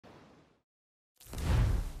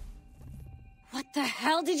The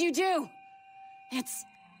hell did you do? It's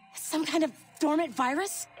some kind of dormant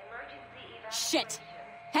virus? Shit.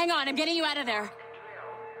 Hang on, I'm getting you out of there.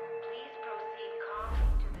 Please proceed calmly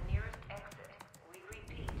to the nearest exit. We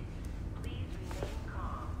repeat, please remain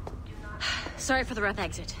calm. Do not... Sorry for the rough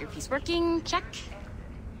exit. Earpiece working, check.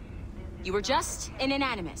 You were just an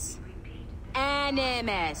animus.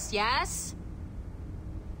 Animus, yes?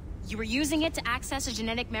 You were using it to access a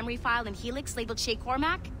genetic memory file in Helix labeled Shay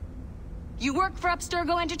Cormac? You work for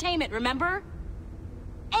Abstergo Entertainment, remember?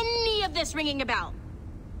 Any of this ringing a bell?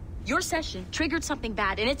 Your session triggered something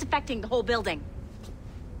bad, and it's affecting the whole building.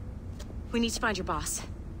 We need to find your boss.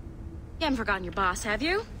 You haven't forgotten your boss, have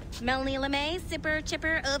you? Melanie LeMay, zipper,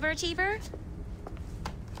 chipper, overachiever?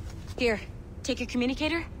 Here, take your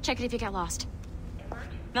communicator, check it if you get lost.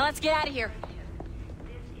 Now let's get out of here.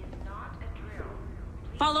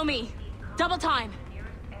 Follow me. Double time.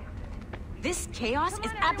 This chaos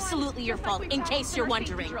is absolutely your fault, in case you're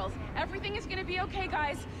wondering. Everything is gonna be okay,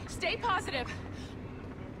 guys. Stay positive.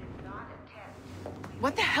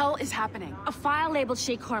 What the hell is happening? A file labeled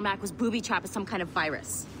Shay Cormac was booby-trapped with some kind of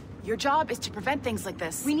virus. Your job is to prevent things like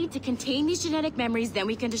this. We need to contain these genetic memories, then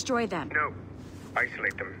we can destroy them. No.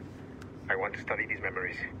 Isolate them. I want to study these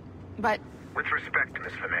memories. But... With respect,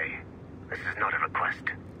 Miss LeMay, this is not a request.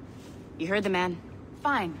 You heard the man.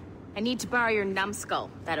 Fine. I need to borrow your numbskull.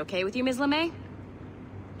 That okay with you, Ms. LeMay?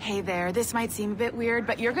 Hey there, this might seem a bit weird,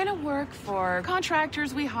 but you're gonna work for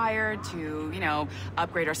contractors we hired to,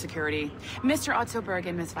 upgrade our security. Mr. Otto Berg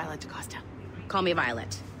and Miss Violet DaCosta. Call me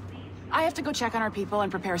Violet. I have to go check on our people and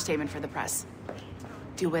prepare a statement for the press.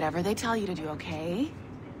 Do whatever they tell you to do, okay?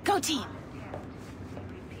 Go team!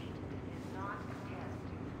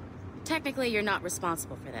 Technically, you're not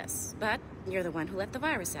responsible for this, but you're the one who let the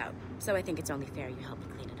virus out, so I think it's only fair you help me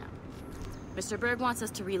clean it up. Mr. Berg wants us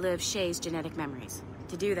to relive Shay's genetic memories.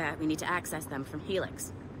 To do that, we need to access them from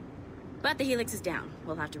Helix. But the Helix is down.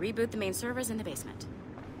 We'll have to reboot the main servers in the basement.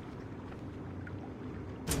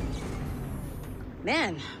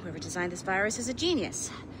 Man, whoever designed this virus is a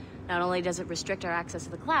genius. Not only does it restrict our access to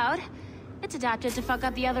the cloud, it's adapted to fuck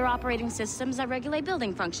up the other operating systems that regulate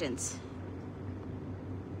building functions.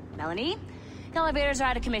 Melanie, the elevators are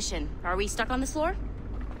out of commission. Are we stuck on this floor?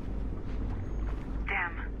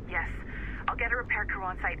 Damn, yes. I'll get a repair crew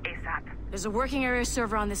on site ASAP. There's a working area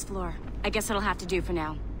server on this floor. I guess that'll have to do for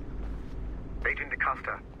now. Agent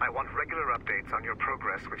DaCosta, I want regular updates on your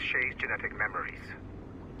progress with Shay's genetic memories.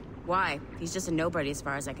 Why? He's just a nobody as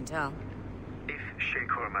far as I can tell. If Shay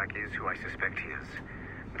Cormac is who I suspect he is,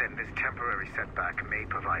 then this temporary setback may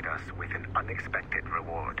provide us with an unexpected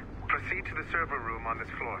reward. Proceed to the server room on this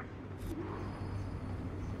floor.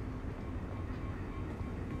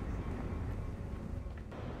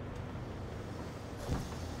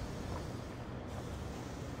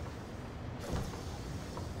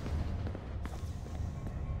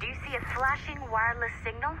 Do you see a flashing wireless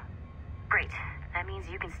signal? Great. That means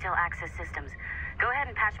you can still access systems. Go ahead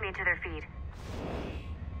and patch me into their feed.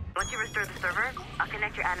 Once you restore the server, I'll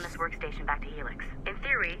connect your Animus workstation back to Helix. In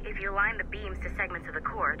theory, if you align the beams to segments of the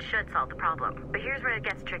core, it should solve the problem. But here's where it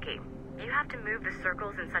gets tricky. You have to move the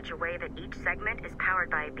circles in such a way that each segment is powered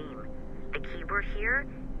by a beam. The keyword here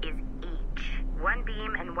is each. One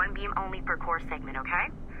beam and one beam only per core segment, okay?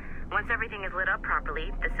 Once everything is lit up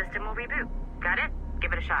properly, the system will reboot. Got it?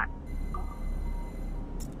 Give it a shot.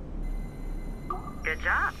 Good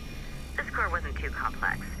job. This core wasn't too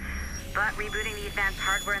complex. But rebooting the advanced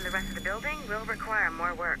hardware in the rest of the building will require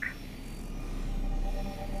more work.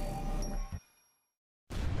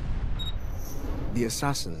 The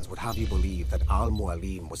assassins would have you believe that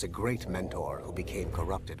Al-Mualim was a great mentor who became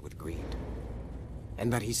corrupted with greed,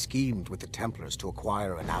 and that he schemed with the Templars to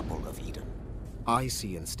acquire an apple of Eden. I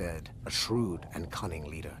see instead a shrewd and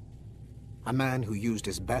cunning leader, a man who used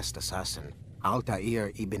his best assassin,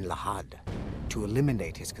 Altair ibn Lahad, to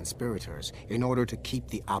eliminate his conspirators in order to keep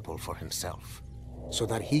the apple for himself, so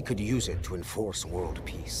that he could use it to enforce world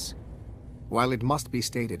peace. While it must be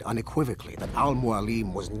stated unequivocally that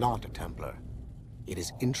Al-Mualim was not a Templar, it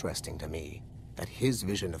is interesting to me that his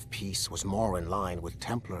vision of peace was more in line with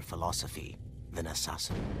Templar philosophy than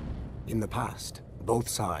assassin. In the past, both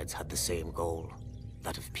sides had the same goal,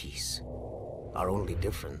 that of peace. Our only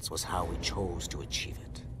difference was how we chose to achieve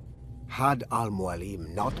it. Had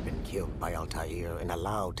Al-Mualim not been killed by Altair and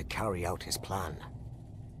allowed to carry out his plan,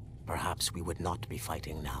 perhaps we would not be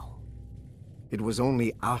fighting now. It was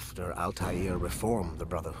only after Altair reformed the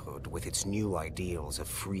Brotherhood with its new ideals of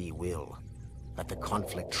free will that the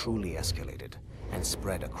conflict truly escalated and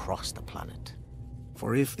spread across the planet.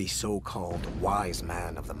 For if the so-called wise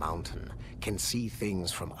man of the mountain can see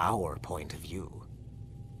things from our point of view,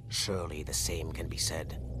 Surely the same can be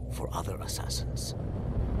said for other assassins.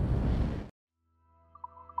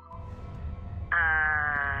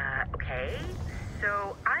 Okay.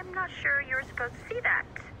 So I'm not sure you're supposed to see that.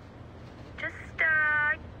 Just,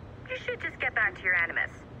 you should just get back to your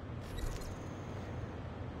Animus.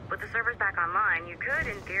 With the servers back online, you could,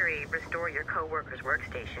 in theory, restore your co-workers'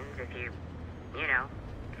 workstations if you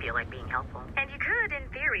feel like being helpful. And you could, in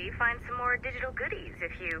theory, find some more digital goodies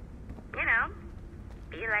if you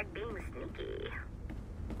feel like being sneaky.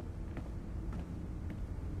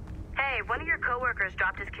 Hey, one of your co-workers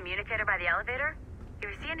dropped his communicator by the elevator. If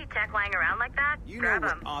you see any tech lying around like that, You know grab what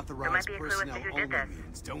them. There authorized might be a clue as to personnel who only did this.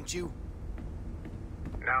 means, don't you?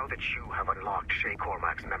 Now that you have unlocked Shay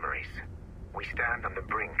Cormac's memories, we stand on the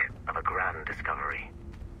brink of a grand discovery.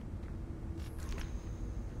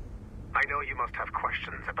 I know you must have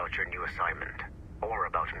questions about your new assignment, or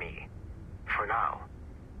about me. For now,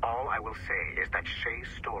 all I will say is that Shay's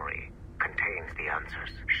story contains the answers.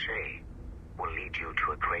 Shay will lead you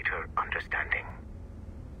to a greater understanding.